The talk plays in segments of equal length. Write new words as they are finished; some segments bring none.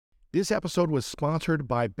This episode was sponsored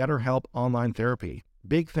by BetterHelp Online Therapy.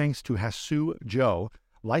 Big thanks to Hasu Joe,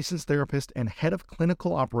 licensed therapist and head of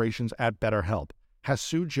clinical operations at BetterHelp.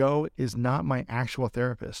 Hasu Joe is not my actual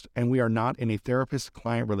therapist, and we are not in a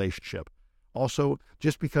therapist-client relationship. Also,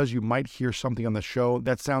 just because you might hear something on the show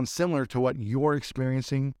that sounds similar to what you're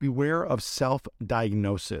experiencing, beware of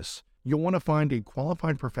self-diagnosis. You'll want to find a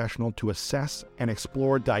qualified professional to assess and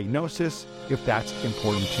explore diagnosis if that's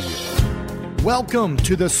important to you. Welcome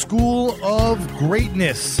to the School of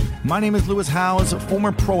Greatness. My name is Lewis Howes,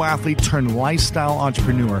 former pro athlete turned lifestyle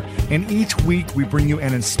entrepreneur, and each week we bring you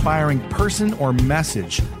an inspiring person or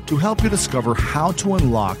message to help you discover how to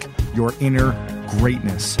unlock your inner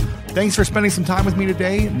greatness. Thanks for spending some time with me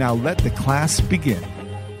today. Now let the class begin.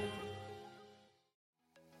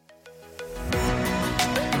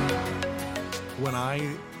 When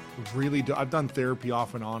I've done therapy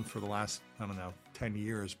off and on for the last, 10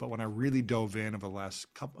 years, but when I really dove in over the last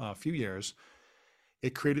few years,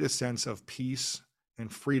 it created a sense of peace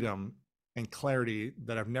and freedom and clarity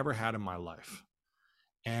that I've never had in my life.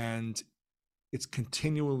 And it's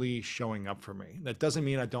continually showing up for me. That doesn't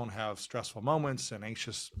mean I don't have stressful moments and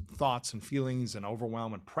anxious thoughts and feelings and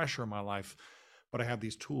overwhelm and pressure in my life, but I have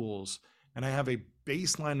these tools and I have a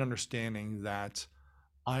baseline understanding that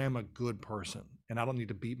I am a good person and I don't need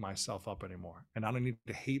to beat myself up anymore. And I don't need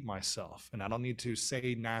to hate myself. And I don't need to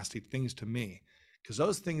say nasty things to me, because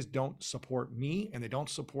those things don't support me and they don't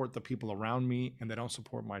support the people around me and they don't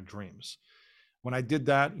support my dreams. When I did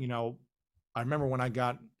that, I remember when I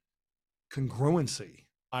got congruency,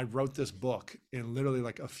 I wrote this book in literally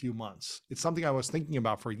like a few months. It's something I was thinking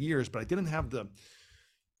about for years, but I didn't have the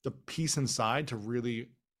peace inside to really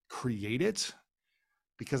create it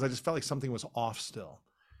because I just felt like something was off still.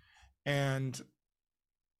 And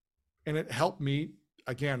it helped me,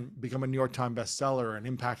 again, become a New York Times bestseller and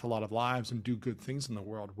impact a lot of lives and do good things in the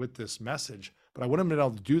world with this message. But I wouldn't have been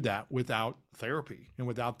able to do that without therapy and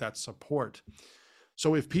without that support.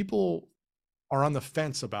 So if people are on the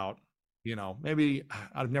fence about, maybe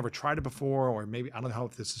I've never tried it before, or maybe I don't know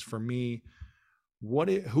if this is for me,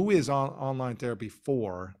 who is online therapy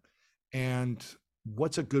for? And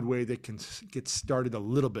what's a good way they can get started a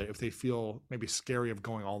little bit if they feel maybe scary of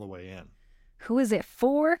going all the way in? Who is it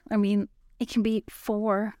for? I mean, it can be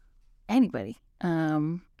for anybody.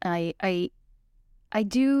 I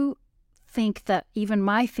do think that even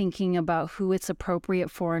my thinking about who it's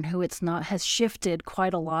appropriate for and who it's not has shifted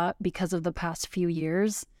quite a lot because of the past few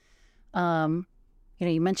years. You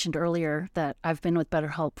mentioned earlier that I've been with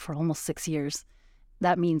BetterHelp for almost 6 years.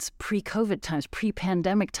 That means pre-COVID times,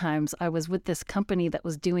 pre-pandemic times, I was with this company that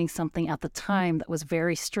was doing something at the time that was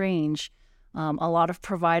very strange. A lot of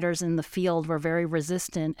providers in the field were very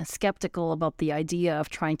resistant and skeptical about the idea of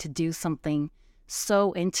trying to do something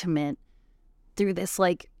so intimate through this,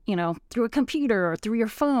 through a computer or through your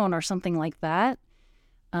phone or something like that.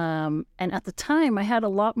 And at the time, I had a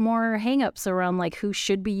lot more hangups around who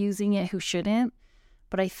should be using it, who shouldn't.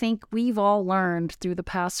 But I think we've all learned through the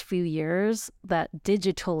past few years that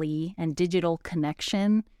digitally and digital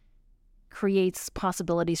connection creates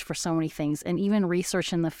possibilities for so many things. And even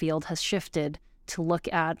research in the field has shifted to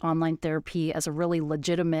look at online therapy as a really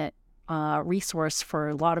legitimate resource for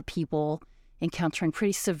a lot of people encountering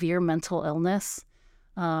pretty severe mental illness.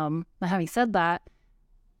 But having said that,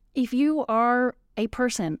 if you are a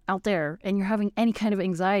person out there and you're having any kind of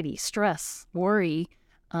anxiety, stress, worry,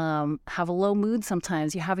 have a low mood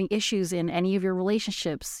sometimes, you're having issues in any of your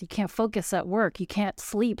relationships, you can't focus at work, you can't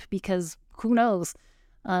sleep because who knows,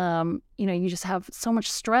 you just have so much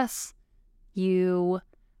stress, you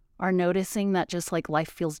are noticing that just life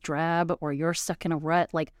feels drab or you're stuck in a rut,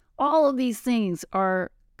 all of these things are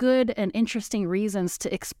good and interesting reasons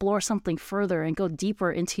to explore something further and go deeper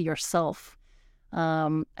into yourself.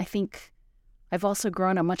 I think I've also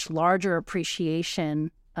grown a much larger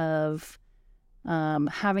appreciation of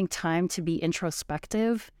having time to be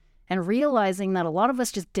introspective and realizing that a lot of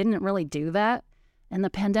us just didn't really do that. And the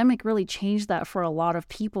pandemic really changed that for a lot of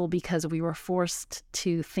people because we were forced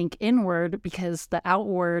to think inward because the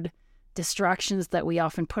outward distractions that we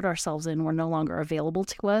often put ourselves in were no longer available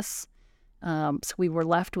to us. So we were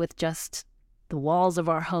left with just the walls of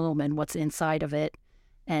our home and what's inside of it.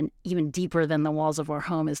 And even deeper than the walls of our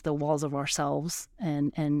home is the walls of ourselves,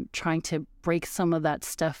 and trying to break some of that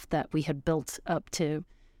stuff that we had built up to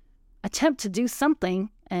attempt to do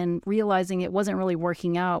something, and realizing it wasn't really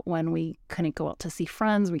working out when we couldn't go out to see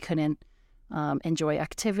friends, we couldn't enjoy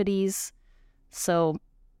activities. So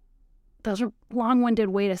those are long-winded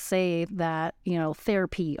way to say that,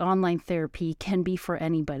 therapy, online therapy can be for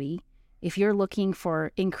anybody. if you're looking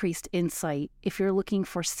for increased insight, if you're looking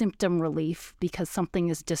for symptom relief because something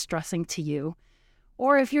is distressing to you,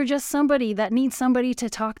 or if you're just somebody that needs somebody to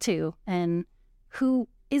talk to and who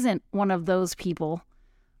isn't one of those people,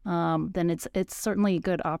 then it's certainly a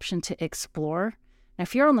good option to explore. Now,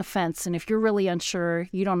 if you're on the fence and if you're really unsure,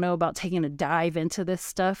 you don't know about taking a dive into this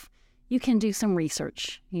stuff, you can do some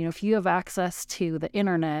research. If you have access to the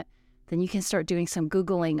internet, then you can start doing some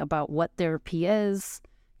Googling about what therapy is.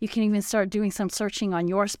 You can even start doing some searching on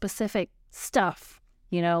your specific stuff,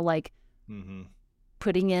 like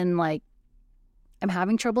putting in like, I'm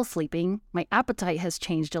having trouble sleeping. My appetite has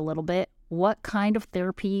changed a little bit. What kind of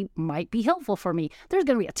therapy might be helpful for me? There's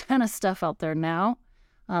going to be a ton of stuff out there now.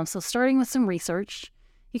 So starting with some research.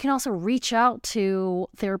 You can also reach out to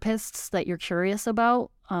therapists that you're curious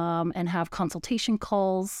about and have consultation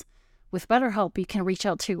calls. With BetterHelp, you can reach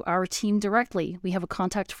out to our team directly. We have a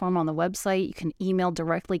contact form on the website. You can email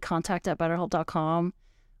directly, contact@betterhelp.com.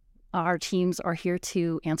 Our teams are here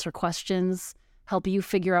to answer questions, help you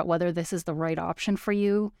figure out whether this is the right option for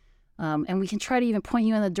you. And we can try to even point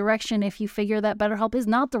you in the direction if you figure that BetterHelp is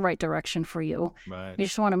not the right direction for you. Right. We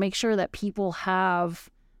just want to make sure that people have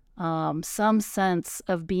some sense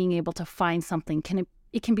of being able to find something.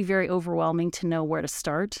 It can be very overwhelming to know where to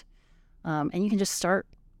start. And you can just start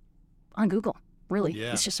on Google, really.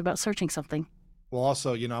 Yeah. It's just about searching something. Well,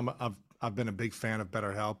 also, I've been a big fan of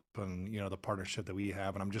BetterHelp and, the partnership that we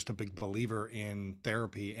have. And I'm just a big believer in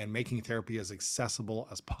therapy and making therapy as accessible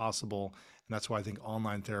as possible. And that's why I think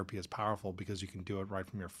online therapy is powerful, because you can do it right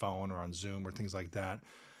from your phone or on Zoom or things like that.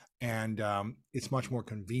 And it's much more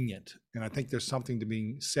convenient. And I think there's something to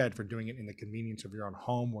being said for doing it in the convenience of your own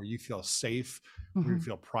home, where you feel safe, where you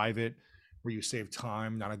feel private, where you save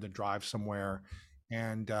time, not having to drive somewhere.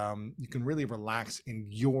 And you can really relax in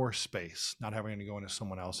your space, not having to go into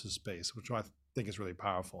someone else's space, which I think is really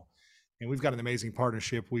powerful. And we've got an amazing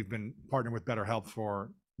partnership. We've been partnering with BetterHelp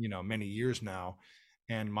for many years now,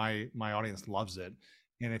 and my audience loves it.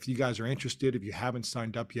 And if you guys are interested, if you haven't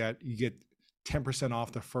signed up yet, you get 10%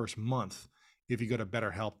 off the first month if you go to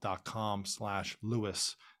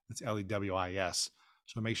betterhelp.com/Lewis. That's LEWIS.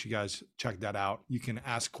 So make sure you guys check that out. You can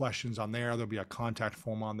ask questions on there. There'll be a contact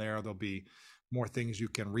form on there. There'll be more things you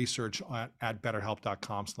can research at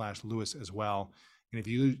betterhelp.com/Lewis as well. And if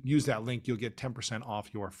you use that link, you'll get 10%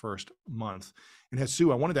 off your first month. And Jesus,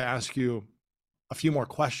 I wanted to ask you a few more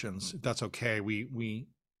questions, if that's okay. We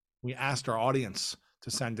asked our audience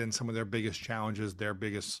to send in some of their biggest challenges, their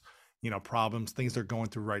biggest, problems, things they're going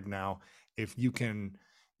through right now. If you can,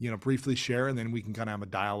 briefly share, and then we can kind of have a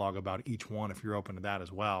dialogue about each one, if you're open to that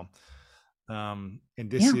as well. And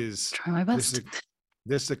this is try my best.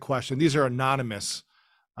 This is a question. These are anonymous,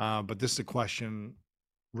 but this is a question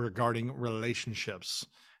regarding relationships.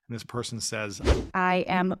 And this person says, I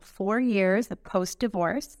am 4 years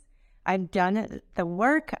post-divorce. I've done the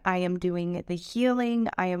work. I am doing the healing.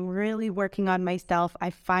 I am really working on myself. I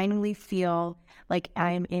finally feel like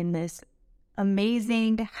I am in this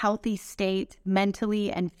amazing, healthy state,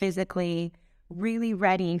 mentally and physically, really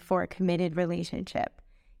ready for a committed relationship.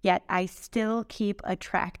 Yet I still keep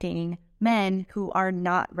attracting men who are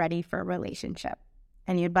not ready for a relationship.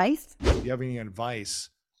 Any advice? Do you have any advice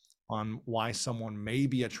on why someone may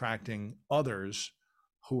be attracting others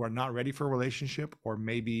who are not ready for a relationship, or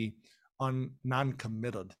maybe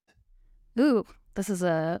non-committed? Ooh, this is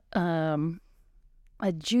a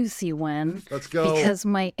juicy one. Let's go. Because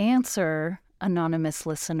my answer, anonymous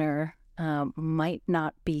listener, might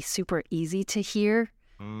not be super easy to hear.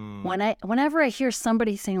 Whenever I hear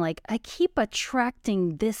somebody saying like, I keep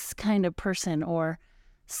attracting this kind of person, or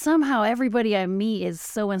somehow everybody I meet is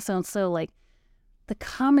so and so and so, like the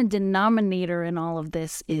common denominator in all of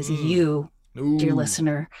this is you, dear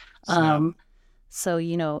listener. So,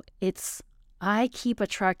 it's, I keep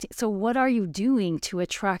attracting. So what are you doing to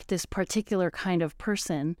attract this particular kind of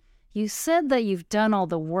person? You said that you've done all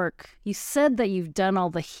the work. You said that you've done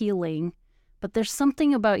all the healing. But there's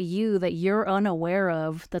something about you that you're unaware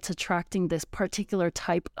of that's attracting this particular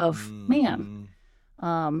type of man.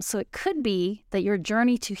 So it could be that your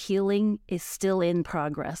journey to healing is still in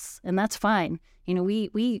progress, and that's fine.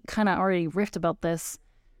 We kind of already riffed about this.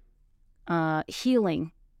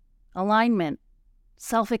 Healing, alignment,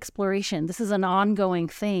 self-exploration. This is an ongoing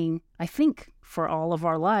thing, I think, for all of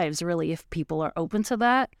our lives, really, if people are open to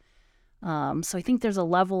that. So I think there's a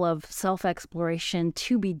level of self-exploration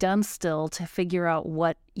to be done still to figure out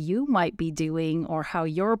what you might be doing or how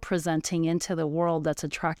you're presenting into the world that's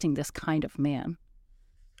attracting this kind of man.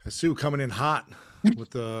 Sue coming in hot with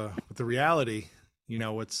the reality.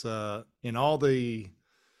 It's in all the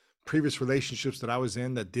previous relationships that I was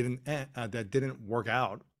in that didn't work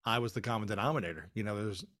out. I was the common denominator.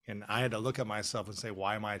 And I had to look at myself and say,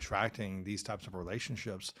 why am I attracting these types of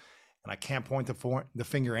relationships? And I can't point the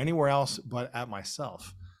finger anywhere else but at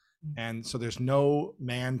myself. And so there's no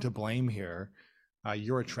man to blame here.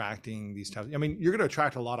 You're attracting these types. I mean, you're going to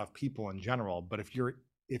attract a lot of people in general, but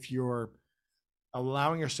if you're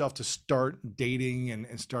allowing yourself to start dating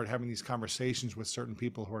and start having these conversations with certain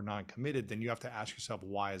people who are non-committed, then you have to ask yourself,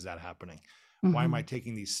 why is that happening? Mm-hmm. Why am I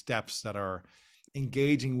taking these steps that are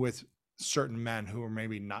engaging with certain men who are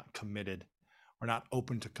maybe not committed or not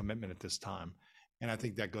open to commitment at this time? And I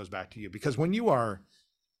think that goes back to you, because when you are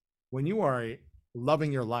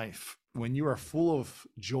loving your life, when you are full of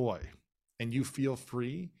joy and you feel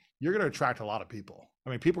free, you're going to attract a lot of people. I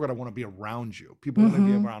mean, people are going to want to be around you. People want to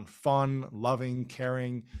be around fun, loving,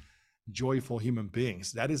 caring, joyful human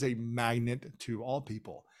beings. That is a magnet to all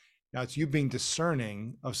people. Now it's you being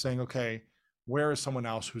discerning of saying, okay, where is someone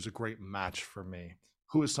else who's a great match for me?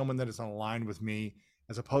 Who is someone that is aligned with me,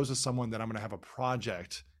 as opposed to someone that I'm going to have a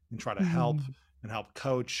project and try to help and help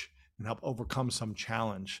coach and help overcome some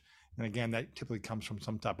challenge. And again, that typically comes from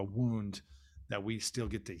some type of wound that we still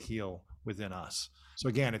get to heal within us. So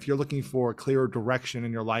again, if you're looking for a clearer direction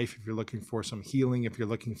in your life, if you're looking for some healing, if you're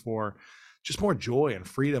looking for just more joy and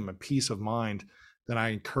freedom and peace of mind, then I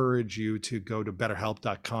encourage you to go to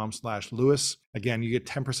betterhelp.com/Lewis. Again, you get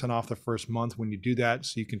 10% off the first month when you do that.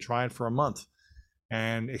 So you can try it for a month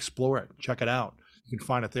and explore it, check it out. You can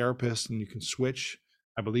find a therapist and you can switch,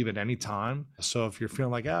 I believe, at any time. So if you're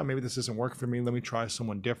feeling like, maybe this isn't working for me, let me try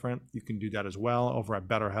someone different, you can do that as well over at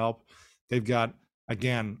BetterHelp. They've got,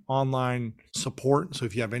 again, online support. So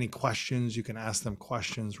if you have any questions, you can ask them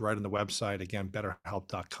questions right on the website. Again,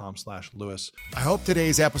 betterhelp.com/Lewis. I hope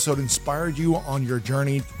today's episode inspired you on your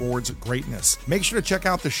journey towards greatness. Make sure to check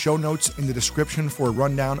out the show notes in the description for a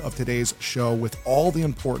rundown of today's show with all the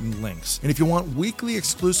important links. And if you want weekly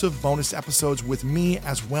exclusive bonus episodes with me,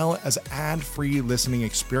 as well as ad-free listening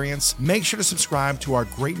experience, make sure to subscribe to our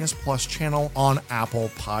Greatness Plus channel on Apple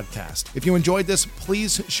Podcast. If you enjoyed this,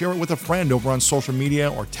 please share it with a friend over on social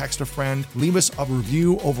media or text a friend. Leave us a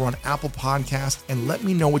review over on Apple Podcast and let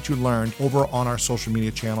me know what you learned over on our social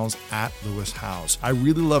media channels at Lewis Howes. I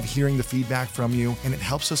really love hearing the feedback from you, and it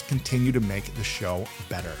helps us continue to make the show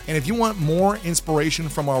better. And if you want more inspiration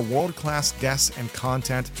from our world-class guests and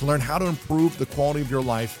content to learn how to improve the quality of your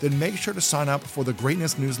life, then make sure to sign up for the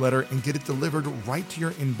Greatness newsletter and get it delivered right to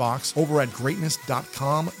your inbox over at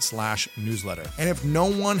greatness.com/newsletter. And if no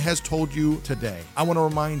one has told you today, I want to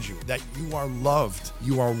remind you that you are loved,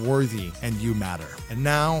 you are worthy, and you matter. And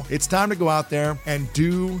now it's time to go out there and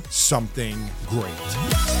do something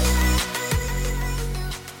great.